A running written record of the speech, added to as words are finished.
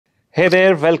Hey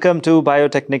there, welcome to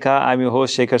Biotechnica. I'm your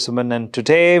host Shekhar Suman, and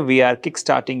today we are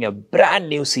kickstarting a brand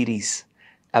new series,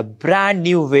 a brand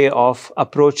new way of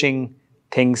approaching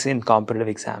things in competitive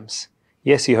exams.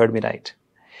 Yes, you heard me right.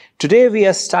 Today we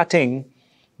are starting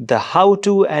the How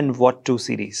to and What to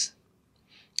series.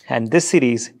 And this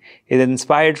series is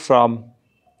inspired from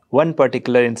one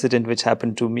particular incident which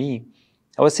happened to me.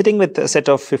 I was sitting with a set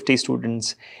of 50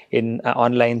 students in an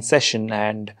online session,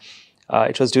 and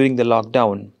it was during the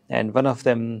lockdown. And one of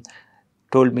them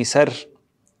told me, Sir,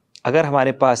 agar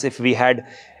hamare paas, if we had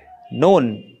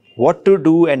known what to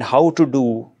do and how to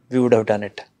do, we would have done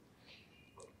it.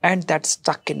 And that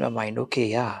stuck in my mind. Okay,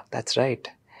 yeah, that's right.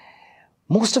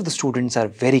 Most of the students are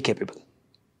very capable.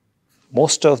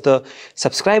 Most of the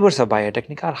subscribers of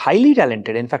Biotechnica are highly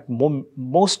talented. In fact,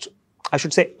 most, I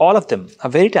should say, all of them are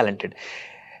very talented.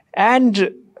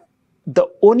 And the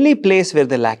only place where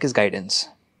they lack is guidance.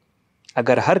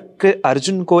 अगर हर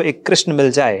अर्जुन को एक कृष्ण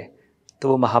मिल जाए तो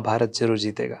वो महाभारत जरूर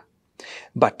जीतेगा.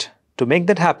 But to make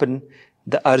that happen,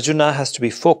 the Arjuna has to be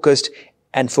focused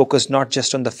and focused not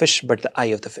just on the fish but the eye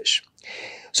of the fish.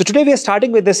 So today we are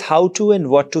starting with this How to and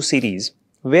What to series,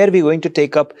 where we're going to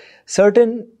take up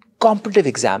certain competitive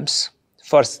exams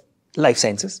for life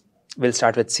sciences. We'll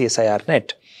start with CSIR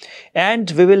NET,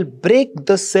 and we will break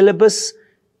the syllabus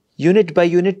unit by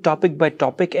unit, topic by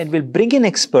topic, and we'll bring in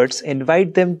experts,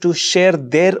 invite them to share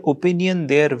their opinion,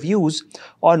 their views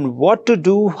on what to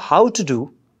do, how to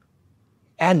do,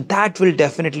 and that will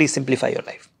definitely simplify your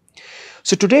life.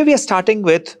 So today we are starting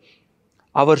with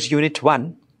our unit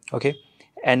 1, okay,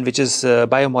 and which is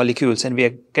Biomolecules, and we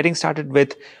are getting started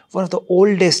with one of the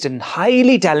oldest and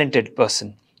highly talented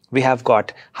person. We have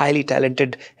got highly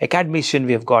talented academician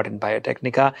we have got in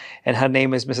Biotechnica, and her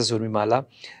name is Mrs. Urmimala.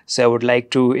 So I would like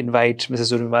to invite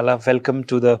Mrs. Urmimala. Welcome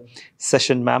to the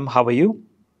session, ma'am. How are you?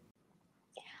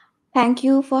 Thank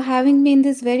you for having me in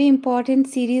this very important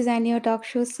series and your talk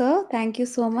show, sir. Thank you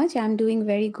so much. I'm doing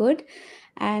very good.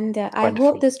 And I hope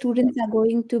Wonderful. the students are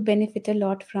going to benefit a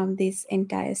lot from this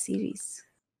entire series.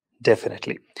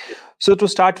 Definitely. So to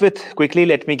start with, quickly,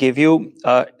 let me give you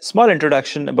a small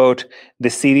introduction about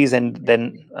this series and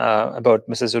then about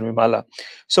Mrs. Urmimala.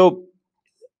 So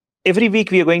every week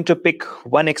we are going to pick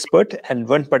one expert and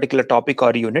one particular topic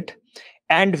or unit,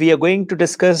 and we are going to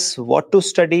discuss what to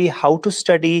study, how to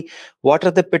study, what are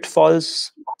the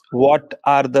pitfalls, what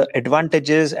are the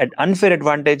advantages and unfair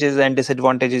advantages and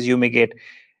disadvantages you may get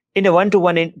in a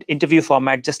one-to-one interview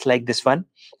format just like this one.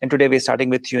 And today we're starting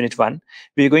with unit 1.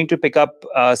 We're going to pick up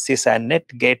CSIR NET,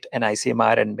 GET, and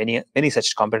ICMR, and many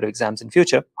such competitive exams in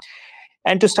future.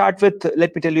 And to start with,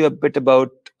 let me tell you a bit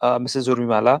about Mrs.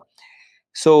 Urmimala.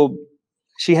 So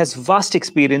she has vast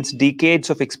experience, decades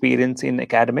of experience in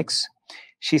academics.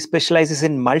 She specializes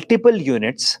in multiple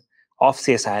units of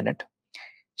CSIR NET.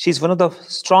 She's one of the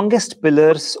strongest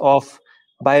pillars of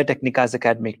Biotechnica's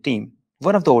academic team,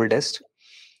 one of the oldest,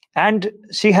 and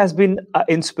she has been an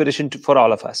inspiration for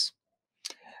all of us.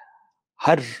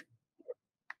 Her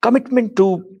commitment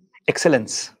to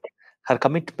excellence, her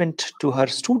commitment to her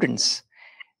students,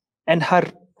 and her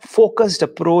focused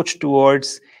approach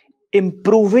towards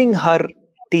improving her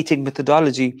teaching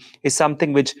methodology is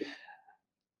something which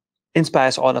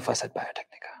inspires all of us at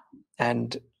Biotechnica.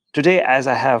 And today, as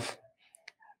I have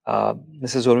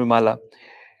Mrs. Urmimala,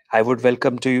 I would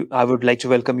like to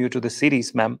welcome you to the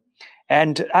series, ma'am.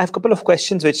 And I have a couple of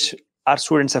questions which our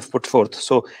students have put forth.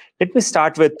 So let me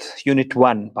start with Unit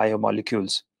 1,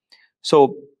 Biomolecules.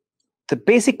 So the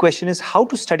basic question is how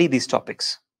to study these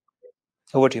topics.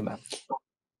 Over to you, ma'am.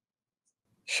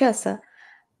 Sure, sir.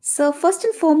 So, first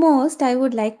and foremost, I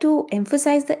would like to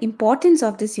emphasize the importance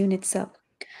of this unit, sir.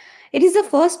 It is the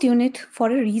first unit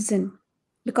for a reason,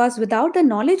 because without the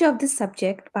knowledge of this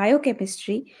subject,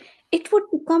 biochemistry, it would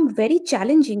become very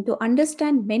challenging to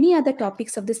understand many other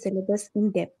topics of the syllabus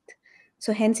in depth.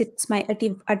 So, hence, it's my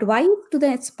advice to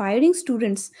the aspiring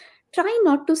students, try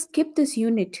not to skip this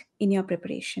unit in your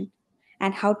preparation.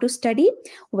 And how to study?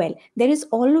 Well, there is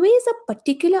always a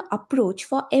particular approach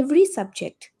for every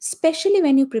subject, especially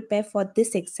when you prepare for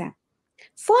this exam.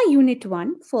 For Unit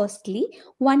 1, firstly,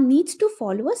 one needs to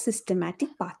follow a systematic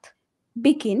path.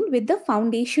 Begin with the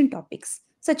foundation topics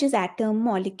such as atom,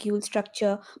 molecule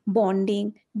structure,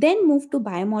 bonding, then move to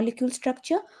biomolecule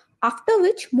structure, after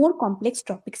which more complex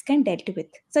topics can dealt with,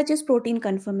 such as protein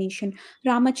conformation,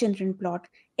 Ramachandran plot,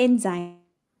 enzymes,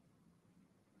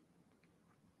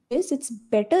 it's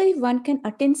better if one can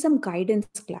attend some guidance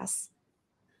class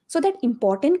so that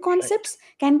important Right. concepts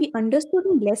can be understood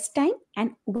in less time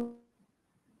and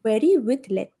very with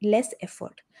less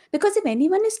effort. Because if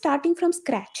anyone is starting from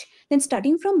scratch, then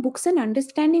studying from books and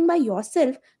understanding by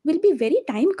yourself will be very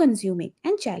time consuming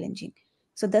and challenging.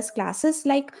 So, thus, classes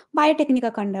like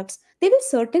Biotechnica conducts, they will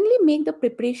certainly make the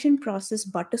preparation process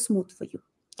butter smooth for you.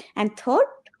 And third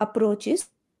approach is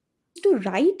to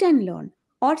write and learn,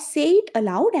 or say it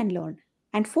aloud and learn.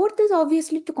 And fourth is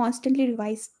obviously to constantly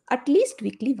revise, at least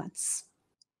weekly once.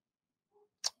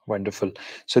 Wonderful.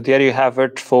 So there you have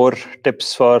it, 4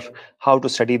 tips for how to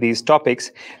study these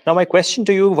topics. Now, my question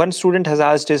to you, one student has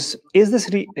asked is this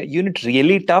unit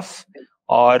really tough,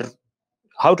 or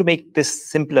how to make this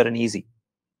simpler and easy?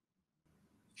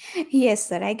 Yes,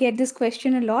 sir, I get this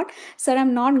question a lot. Sir,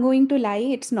 I'm not going to lie,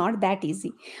 it's not that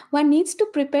easy. One needs to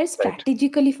prepare Right.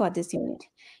 strategically for this unit.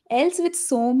 Else, with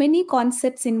so many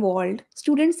concepts involved,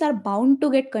 students are bound to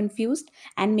get confused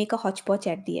and make a hodgepodge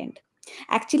at the end.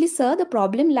 Actually, sir, the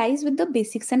problem lies with the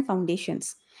basics and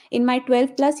foundations. In my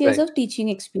 12 plus years Right. of teaching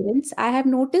experience, I have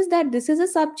noticed that this is a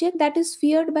subject that is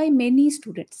feared by many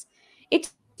students.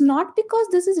 It's not because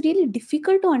this is really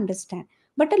difficult to understand,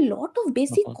 but a lot of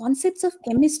basic Mhm. concepts of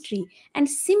chemistry and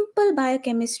simple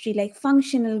biochemistry like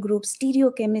functional groups,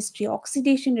 stereochemistry,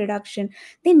 oxidation reduction,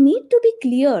 they need to be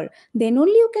clear. Then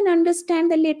only you can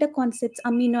understand the later concepts,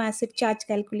 amino acid charge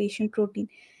calculation, protein.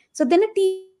 So then a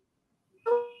teacher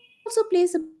also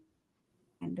plays a big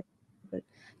role in making this understandable.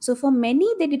 So for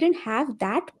many, they didn't have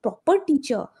that proper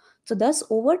teacher. So thus,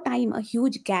 over time, a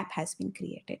huge gap has been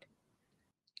created.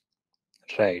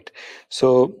 Right.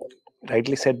 So,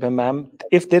 rightly said by ma'am,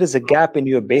 if there is a gap in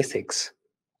your basics,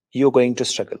 you're going to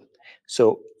struggle.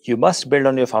 So you must build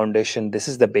on your foundation. This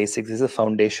is the basics. This is the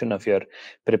foundation of your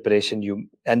preparation.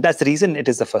 And that's the reason it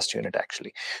is the first unit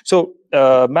actually. So,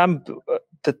 ma'am,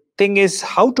 the thing is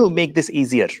how to make this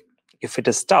easier. If it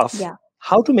is tough, Yeah.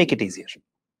 how to make it easier?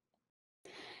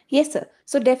 Yes, sir.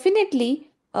 So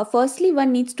definitely, firstly,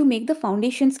 one needs to make the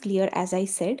foundations clear, as I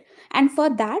said. And for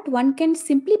that, one can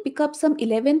simply pick up some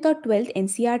 11th or 12th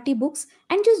NCRT books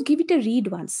and just give it a read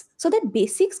once. So that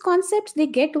basics concepts they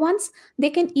get once, they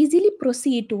can easily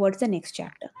proceed towards the next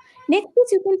chapter. Next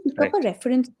is you can pick up Right. a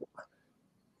reference book,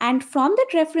 and from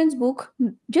that reference book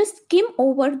just skim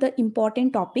over the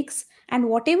important topics and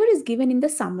whatever is given in the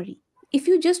summary. If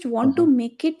you just want to Mhm.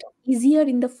 make it easier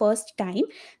in the first time,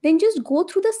 then just go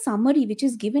through the summary which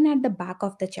is given at the back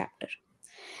of the chapter.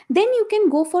 Then you can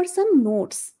go for some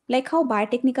notes like how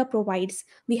Biotechnica provides.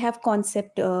 We have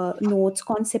concept notes,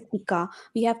 conceptica,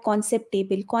 we have concept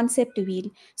table, concept wheel.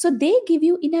 So they give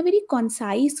you in a very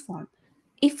concise form.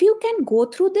 If you can go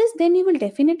through this, then you will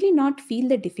definitely not feel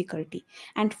the difficulty.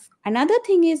 And another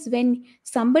thing is when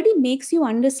somebody makes you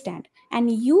understand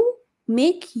and you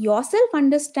make yourself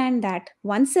understand that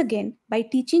once again by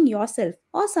teaching yourself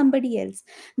or somebody else,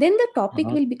 then the topic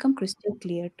Mhm. will become crystal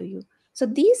clear to you. So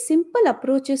these simple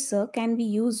approaches, sir, can be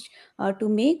used to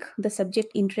make the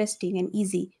subject interesting and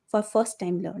easy for first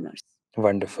time learners.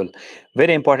 Wonderful.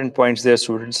 Very important points there,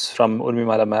 students, from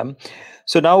Urmimala ma'am.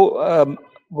 So now,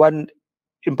 one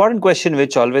important question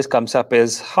which always comes up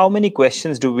is how many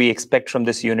questions do we expect from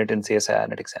this unit in CSIR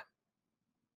NET exam?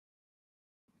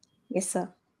 Yes,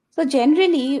 sir. So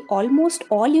generally, almost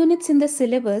all units in the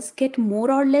syllabus get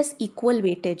more or less equal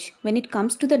weightage when it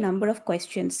comes to the number of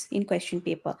questions in question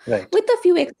paper. Right. With a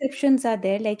few exceptions are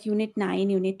there like unit 9,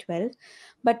 unit 12.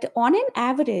 But on an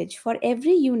average, for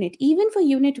every unit, even for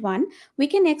unit 1, we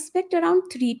can expect around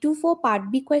 3 to 4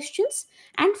 part B questions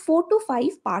and 4 to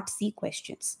 5 part C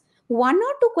questions. One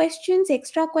or two questions,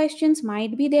 extra questions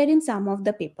might be there in some of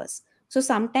the papers. So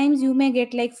sometimes you may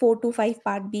get like 4 to 5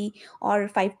 part B or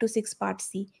 5 to 6 part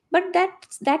C. But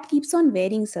that keeps on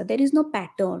varying, sir. There is no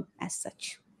pattern as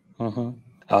such. Mhm.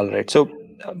 All right. So,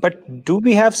 but do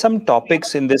we have some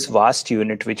topics in this vast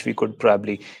unit which we could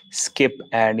probably skip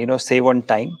and save on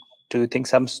time? Do you think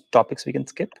some topics we can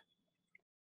skip?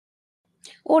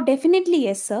 Oh, definitely,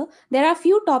 yes, sir. There are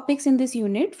few topics in this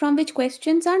unit from which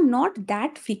questions are not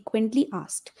that frequently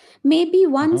asked. Maybe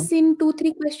Mhm. once in 2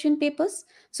 3 question papers.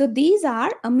 So these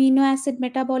are amino acid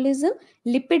metabolism,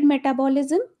 lipid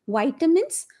metabolism,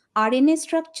 vitamins, RNA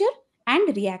structure,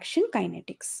 and reaction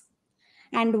kinetics.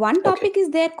 And one Okay. topic is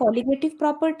their colligative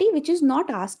property, which is not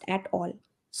asked at all.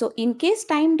 So, in case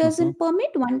time Mhm. doesn't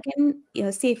permit, one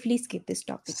can safely skip this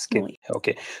topic. No Skip. issue.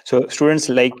 Okay. So students,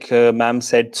 like ma'am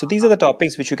said, so these are the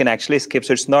topics which you can actually skip.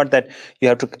 So it's not that you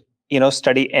have to,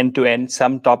 study end to end.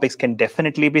 Some topics can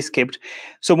definitely be skipped.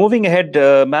 So moving ahead,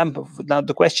 ma'am, now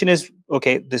the question is,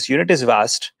 okay, this unit is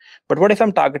vast, but what if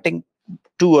I'm targeting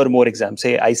 2 or more exams,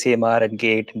 say ICMR and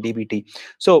GATE and DBT?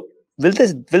 So will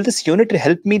this unit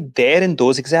help me there in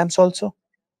those exams also?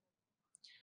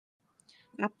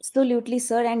 Absolutely,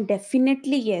 sir, and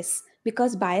definitely yes,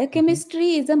 because Hmm.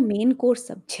 biochemistry is a main course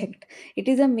subject. It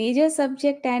is a major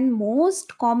subject and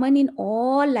most common in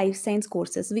all life science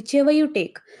courses, whichever you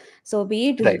take. So, be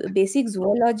it Right. basic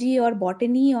zoology or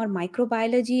botany or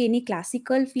microbiology, any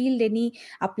classical field, any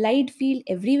applied field,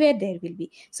 everywhere there will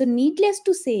be. So, needless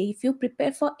to say, if you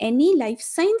prepare for any life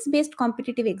science based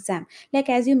competitive exam, like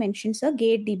as you mentioned, sir,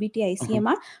 GATE, DBT, Hmm.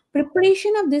 ICMR,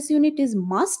 preparation of this unit is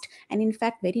must and in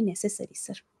fact very necessary,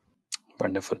 sir.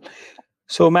 Wonderful.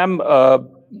 So, ma'am,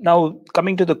 now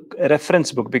coming to the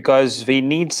reference book, because we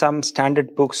need some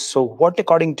standard books. So, what,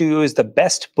 according to you, is the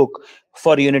best book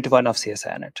for Unit 1 of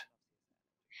CSIRNet?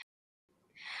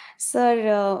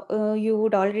 Sir, you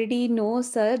would already know,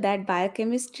 sir, that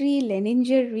biochemistry,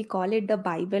 Leninger, we call it the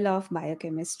Bible of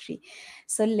biochemistry.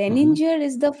 So, Hmm. Leninger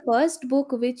is the first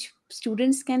book which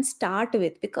students can start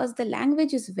with because the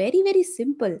language is very, very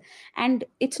simple and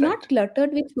it's not Right.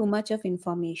 cluttered with too much of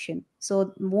information.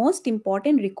 So, most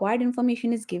important required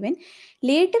information is given.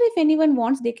 Later, if anyone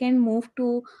wants, they can move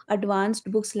to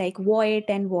advanced books like Voigt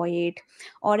and Voigt,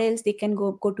 or else they can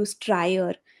go to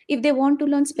Stryer. If they want to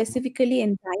learn Mhm. specifically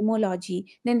enzymology,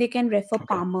 then they can refer Okay.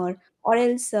 Palmer, or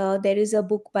else there is a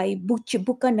book by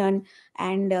Buchanan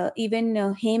and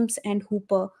even Hames and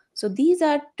Hooper. So these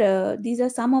are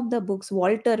some of the books.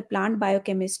 Walter, Plant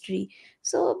Biochemistry.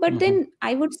 So, but Hmm. then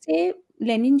I would say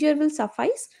Leninger will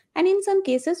suffice, and in some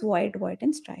cases, Voigt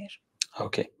and Stryer.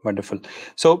 Okay. Wonderful.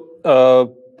 So,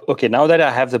 okay, now that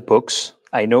I have the books,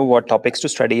 I know what topics to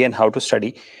study and how to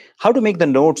study. How to make the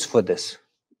notes for this?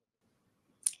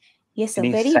 Yes, a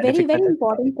Any very, very, scientific very method?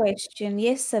 important question.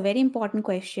 Yes, a very important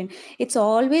question. It's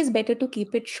always better to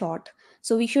keep it short.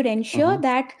 So we should ensure Hmm.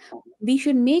 that we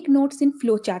should make notes in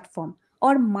flowchart form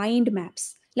or mind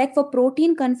maps. Like for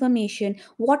protein conformation,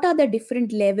 what are the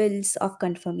different levels of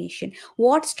conformation?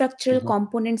 What structural Hmm.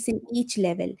 components in each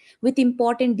level with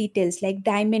important details like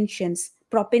dimensions,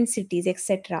 propensities,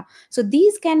 etc. So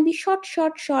these can be short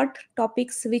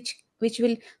topics which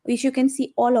you can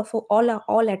see all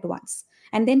at once.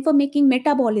 And then for making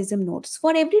metabolism notes,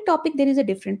 for every topic there is a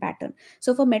different pattern.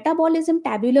 So for metabolism,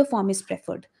 tabular form is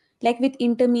preferred, like with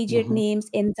intermediate Hmm. names,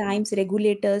 enzymes,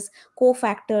 regulators,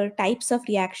 cofactor, types of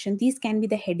reaction. These can be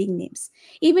the heading names.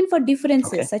 Even for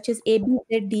differences Okay. such as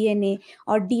ABZ DNA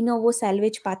or de novo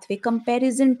salvage pathway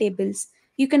comparison tables,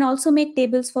 you can also make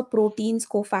tables for proteins,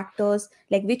 cofactors,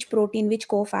 like which protein, which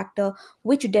cofactor,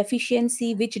 which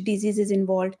deficiency, which disease is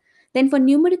involved. Then, for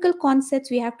numerical concepts,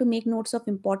 we have to make notes of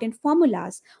important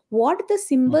formulas, what the Hmm.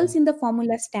 symbols in the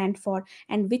formula stand for,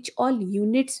 and which all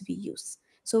units we use.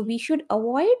 So, we should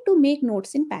avoid to make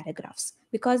notes in paragraphs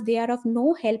because they are of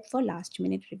no help for last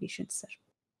minute revision, sir.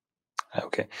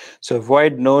 Okay. So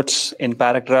avoid notes in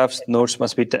paragraphs. Notes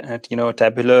must be,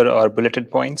 tabular or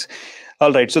bulleted points.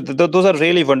 All right. So those are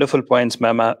really wonderful points,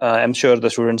 ma'am. I'm sure the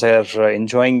students are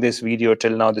enjoying this video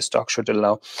till now, this talk show till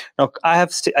now. Now, I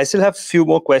still have few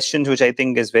more questions, which I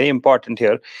think is very important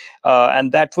here.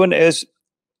 And that one is,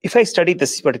 if I study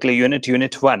this particular unit,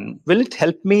 Unit 1, will it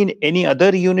help me in any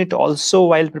other unit also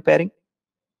while preparing?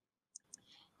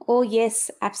 Oh,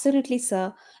 yes, absolutely,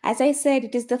 sir. As I said,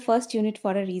 it is the first unit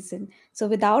for a reason. So,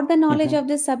 without the knowledge Hmm. of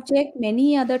this subject,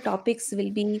 many other topics will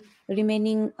be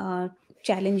remaining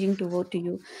challenging to go to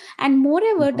you. And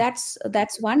moreover, Hmm.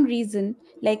 that's one reason.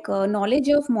 Like knowledge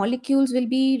of molecules will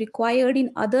be required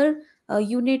in other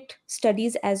unit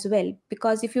studies as well.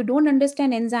 Because if you don't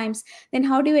understand enzymes, then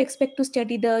how do you expect to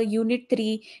study the unit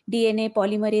three DNA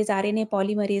polymerase, RNA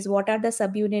polymerase? What are the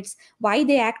subunits? Why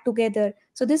they act together?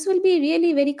 So this will be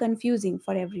really very confusing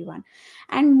for everyone.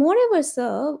 And moreover,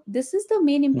 sir, this is the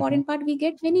main Hmm. important part. We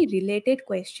get many related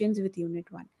questions with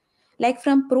unit 1. Like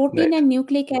from protein Right. and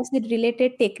nucleic acid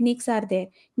related techniques are there.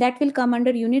 That will come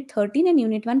under unit 13 and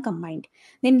unit 1 combined.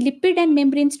 Then lipid and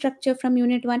membrane structure from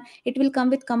unit 1, it will come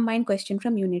with combined question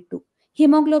from unit 2.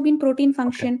 Hemoglobin protein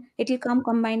Okay. function, it will come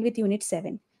combined with unit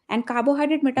 7. And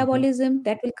carbohydrate Hmm. metabolism,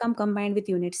 that will come combined with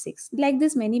unit 6. Like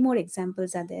this, many more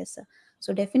examples are there, sir.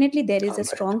 So definitely there is All a right.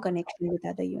 strong connection with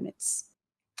other units.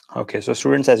 Okay, so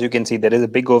students, as you can see, there is a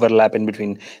big overlap in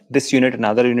between this unit and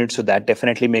other units. So that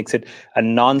definitely makes it a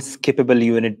non-skippable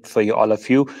unit for you, all of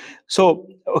you. So,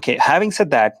 okay, having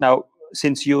said that, now,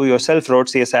 since you yourself wrote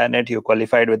CSIR NET, you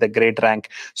qualified with a great rank.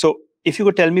 So if you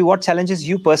could tell me what challenges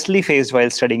you personally faced while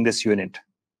studying this unit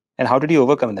and how did you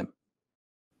overcome them?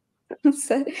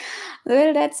 Sir,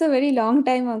 well, that's a very long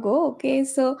time ago. Okay,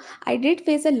 so I did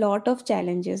face a lot of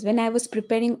challenges when I was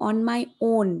preparing on my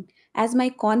own, as my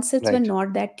concepts were Right.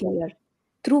 not that clear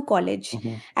through college.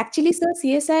 Hmm. Actually, sir,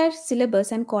 CSIR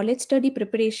syllabus and college study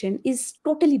preparation is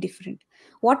totally different.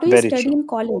 What we Very study true. in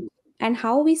college and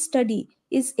how we study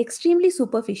is extremely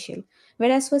superficial.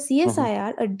 Whereas for Mhm.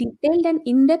 CSIR, a detailed and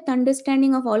in depth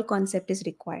understanding of all concepts is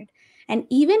required, and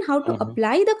even how to Mhm.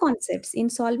 apply the concepts in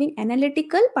solving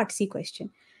analytical PUTSI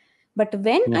question. But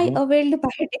when I Mhm. availed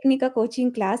Biotechnica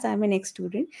coaching class, I'm an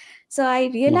ex-student. So I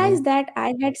Mhm. realized that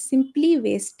I had simply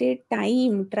wasted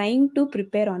time trying to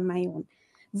prepare on my own.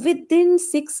 Within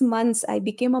 6 months, I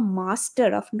became a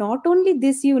master of not only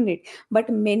this unit, but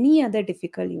many other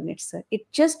difficult units, sir.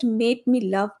 It just made me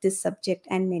love this subject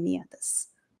and many others.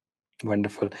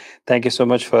 Wonderful. Thank you so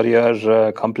much for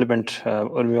your compliment,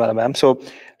 Urmiwala ma'am. So,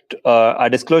 our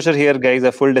disclosure here, guys,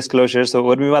 a full disclosure. So,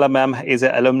 Urmiwala ma'am is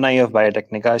an alumni of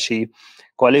Biotechnica. She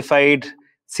qualified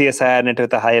CSIR NET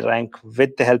with a high rank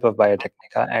with the help of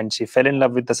Biotechnica, and she fell in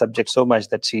love with the subject so much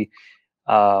that she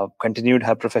continued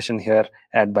her profession here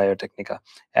at Biotechnica.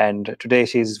 And today,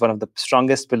 she is one of the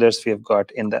strongest pillars we have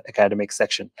got in the academic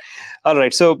section. All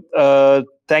right. So,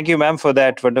 thank you, ma'am, for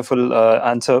that wonderful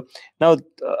answer. Now,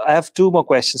 I have two more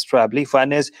questions probably.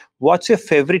 One is, what's your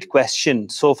favorite question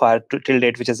so far till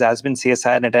date, which has been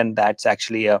CSIR NET, and that's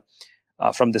actually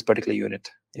from this particular unit,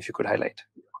 if you could highlight.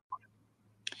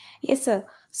 Yes, sir.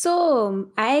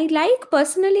 So I like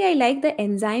the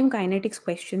enzyme kinetics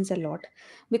questions a lot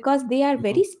because they are Mhm.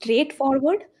 very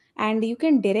straightforward and you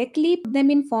can directly put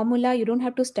them in formula. You don't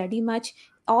have to study much.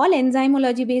 All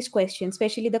enzymology based questions,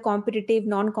 especially the competitive,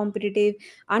 non competitive,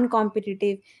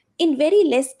 uncompetitive. In very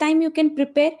less time, you can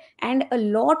prepare and a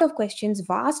lot of questions,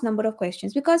 vast number of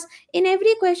questions, because in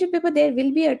every question paper, there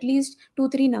will be at least two,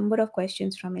 three number of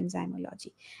questions from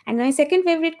enzymology. And my second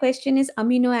favorite question is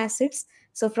amino acids.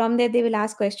 So from there, they will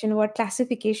ask question about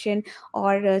classification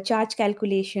or charge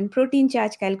calculation, protein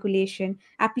charge calculation,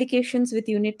 applications with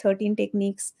Unit 13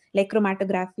 techniques like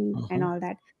chromatography and Mhm. all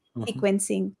that, Mhm.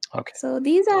 sequencing. Okay. So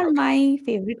these are Okay. my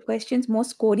favorite questions, most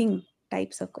scoring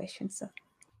types of questions. Sir.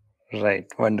 Right,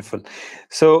 wonderful.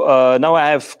 So now I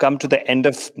have come to the end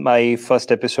of my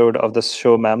first episode of the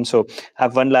show, ma'am. So I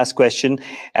have one last question.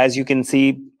 As you can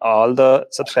see, all the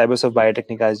subscribers of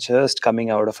Biotechnica is just coming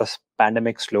out of a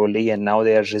pandemic slowly, and now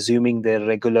they are resuming their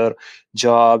regular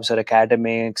jobs or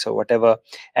academics or whatever.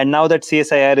 And now that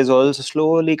CSIR is also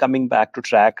slowly coming back to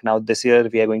track. Now this year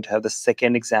we are going to have the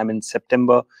second exam in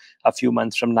September, a few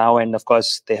months from now, and of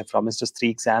course they have promised us three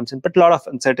exams, and but a lot of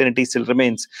uncertainty still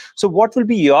remains. So, what will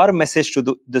be your message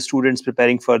to the students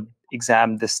preparing for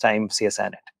exam this time,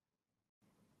 CSIR NET?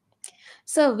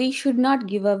 So we should not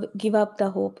give up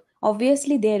the hope.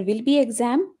 Obviously, there will be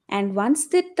exam, and once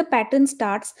the pattern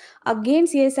starts, again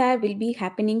CSI will be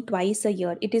happening twice a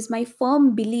year. It is my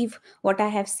firm belief what I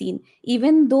have seen.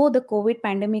 Even though the COVID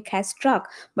pandemic has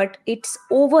struck, but it's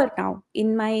over now.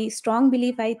 In my strong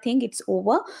belief, I think it's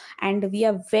over, and we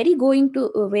are very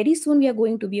soon we are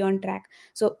going to be on track.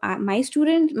 So my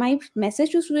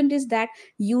message to student is that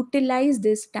utilize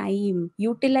this time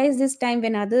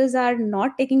when others are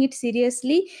not taking it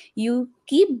seriously. You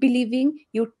keep believing,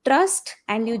 you trust,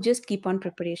 and you just keep on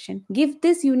preparation. Give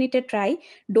this unit a try.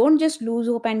 Don't just lose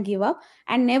hope and give up,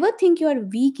 and never think you are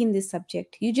weak in this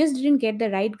subject. You just didn't get the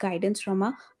right guidance from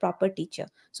a proper teacher.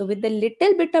 So with the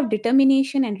little bit of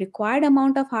determination and required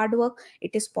amount of hard work,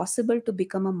 it is possible to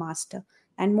become a master.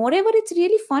 And moreover, it's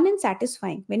really fun and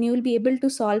satisfying when you will be able to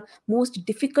solve most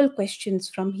difficult questions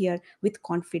from here with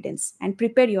confidence and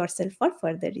prepare yourself for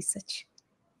further research.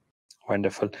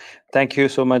 Wonderful. Thank you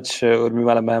so much,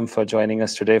 Urmiwala ma'am, for joining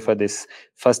us today for this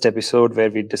first episode where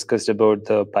we discussed about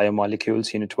the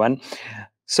Biomolecules Unit 1.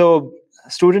 So,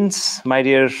 students, my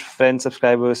dear friends,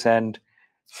 subscribers, and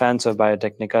fans of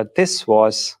Biotechnica, this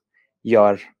was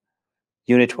your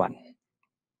Unit 1.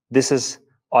 This is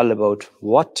all about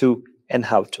what to and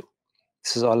how to.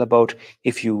 This is all about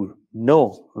if you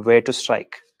know where to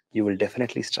strike, you will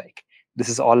definitely strike. This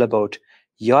is all about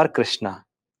your Krishna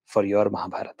for your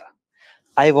Mahabharata.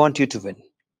 I want you to win.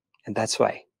 And that's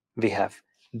why we have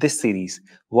this series,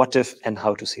 What If and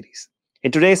How to series.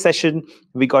 In today's session,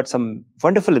 we got some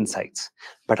wonderful insights,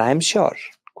 but I'm sure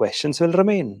questions will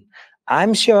remain.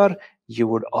 I'm sure you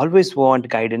would always want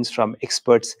guidance from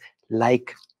experts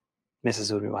like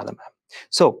Mrs. Urmiwala ma'am.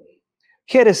 So,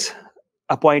 here is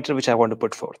a pointer which I want to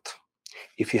put forth.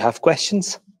 If you have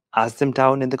questions, ask them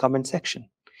down in the comment section.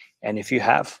 And if you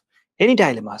have any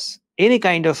dilemmas, any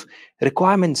kind of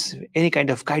requirements, any kind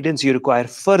of guidance you require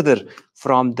further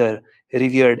from the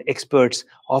revered experts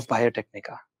of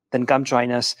Biotechnica, then come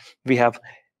join us. We have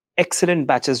excellent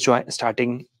batches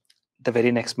starting the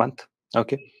very next month.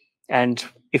 Okay. And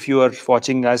if you are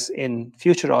watching us in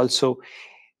future also,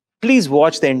 please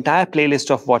watch the entire playlist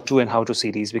of What to and How to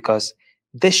series, because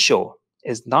this show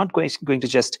is not going to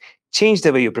just change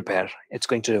the way you prepare, it's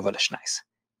going to revolutionize.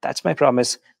 That's my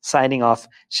promise. Signing off,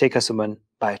 Shekhar Suman,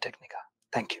 Biotechnica.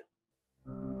 Thank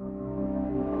you.